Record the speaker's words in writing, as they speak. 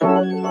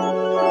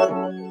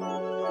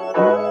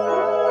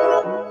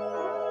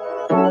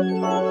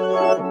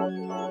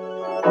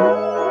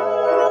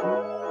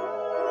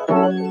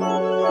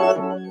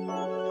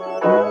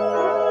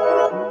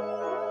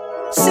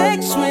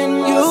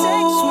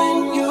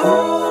It's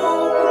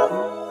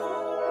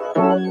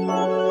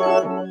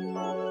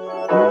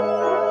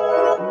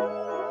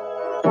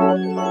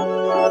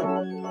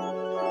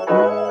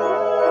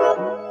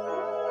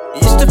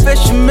the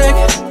face you make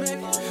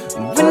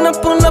when I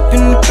pull up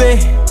in the bay.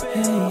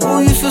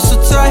 Ooh, you feel so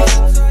tight,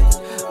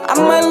 I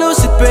might lose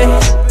it, babe.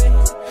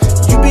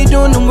 You be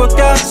doing them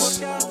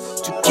workouts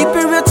to keep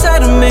it real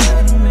tight on me.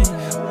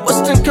 What's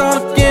that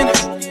called again?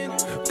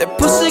 That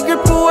pussy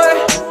grip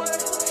away,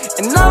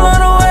 and I'm on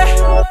the way.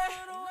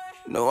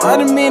 No, I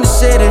didn't mean to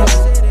say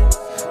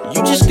that.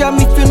 You just got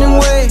me feeling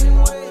way.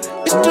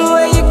 It's the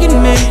way you get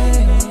me.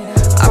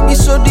 I be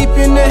so deep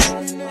in it.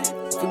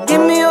 Forgive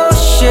me all the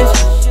shit.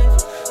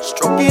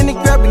 Stroking and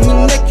grabbing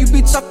your neck, you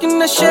be talking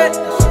that shit.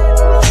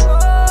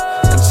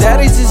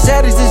 Zaddy,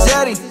 zaddy,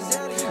 zaddy.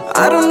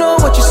 I don't know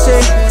what you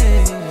say.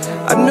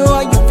 I know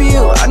how you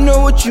feel, I know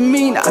what you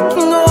mean. I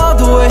can go all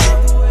the way,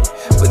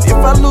 but if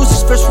I lose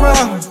this first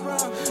round,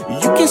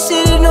 you can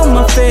see it on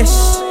my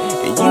face,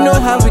 and you know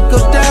how it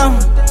goes down.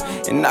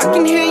 And I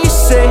can hear you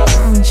say,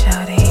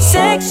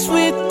 sex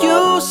with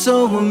you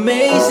so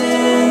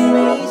amazing.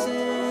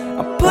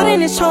 I'm putting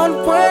this hard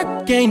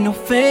work, ain't no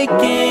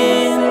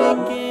faking.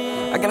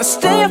 I gotta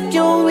stay off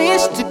your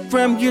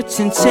Instagram, your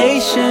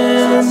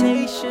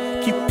temptation.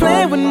 Keep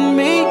playing with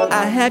me,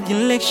 I have your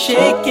legs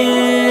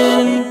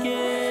shaking.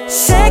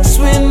 Sex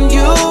when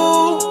you